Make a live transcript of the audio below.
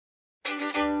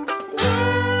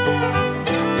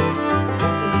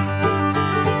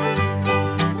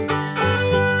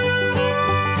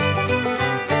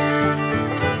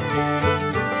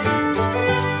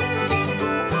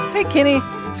Kenny,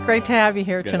 it's great to have you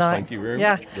here tonight. Thank you very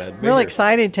much. Glad to be really here.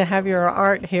 excited to have your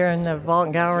art here in the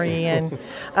Vault Gallery. And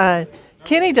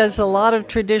Kenny does a lot of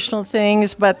traditional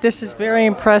things, but this is very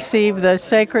impressive, the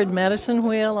sacred medicine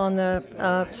wheel on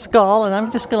the skull, and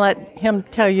I'm just going to let him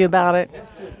tell you about it.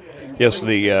 Yes,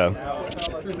 the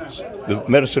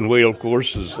medicine wheel, of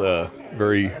course, is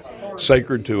very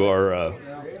sacred to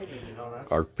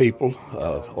our people,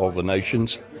 all the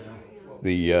nations.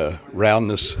 The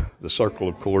roundness, the circle,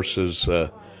 of course, is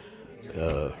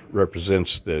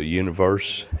represents the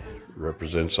universe,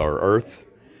 represents our earth,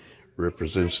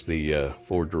 represents the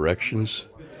four directions.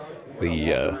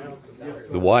 The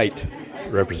white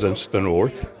represents the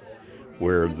north,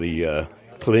 where the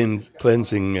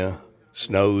cleansing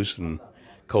snows and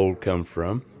cold come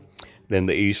from. Then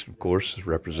the east, of course,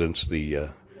 represents the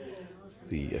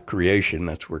creation.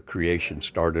 That's where creation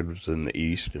started, was in the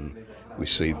east, and we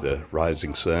see the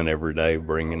rising sun every day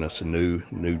bringing us a new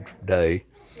day.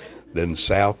 Then the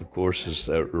south, of course, is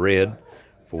red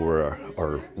for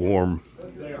our warm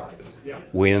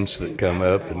winds that come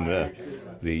up, and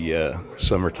the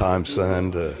summertime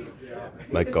sun to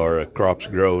make our crops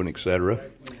grow, and etc.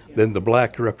 Then the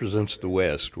black represents the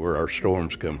west, where our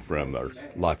storms come from, our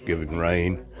life-giving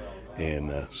rain,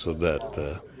 and so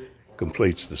that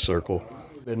completes the circle.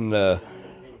 Been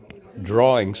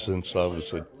drawing since I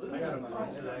was a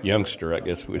youngster, I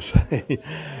guess we'd say,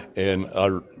 and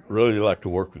I really like to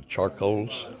work with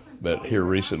charcoals, but here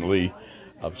recently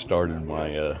I've started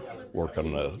my work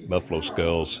on the buffalo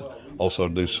skulls. Also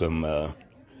do some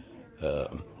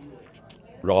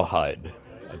rawhide.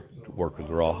 I work with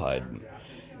rawhide.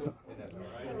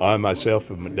 I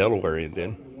myself am a Delaware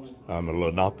Indian. I'm a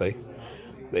Lenape.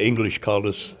 The English called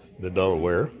us the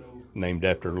Delaware, named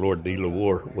after Lord de la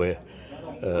Warr,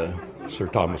 Sir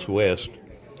Thomas West.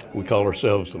 We call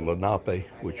ourselves the Lenape,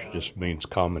 which just means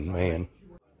common man.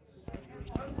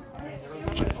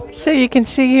 So you can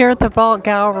see here at the Vault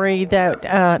Gallery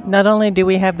that not only do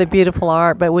we have the beautiful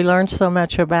art, but we learned so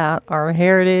much about our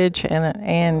heritage.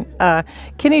 And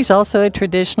Kenny's also a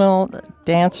traditional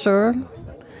dancer,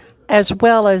 as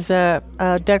well as a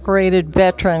decorated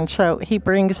veteran. So he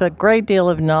brings a great deal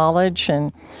of knowledge,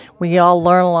 and we all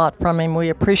learn a lot from him. We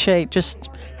appreciate just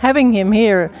having him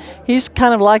here. He's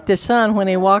kind of like the sun. When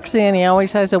he walks in, he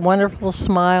always has a wonderful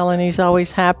smile, and he's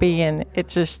always happy, and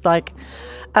it's just like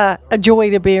a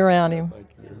joy to be around him.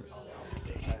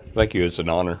 Thank you. It's an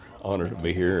honor to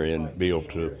be here and be able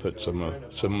to put some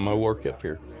of my work up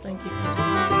here. Thank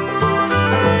you.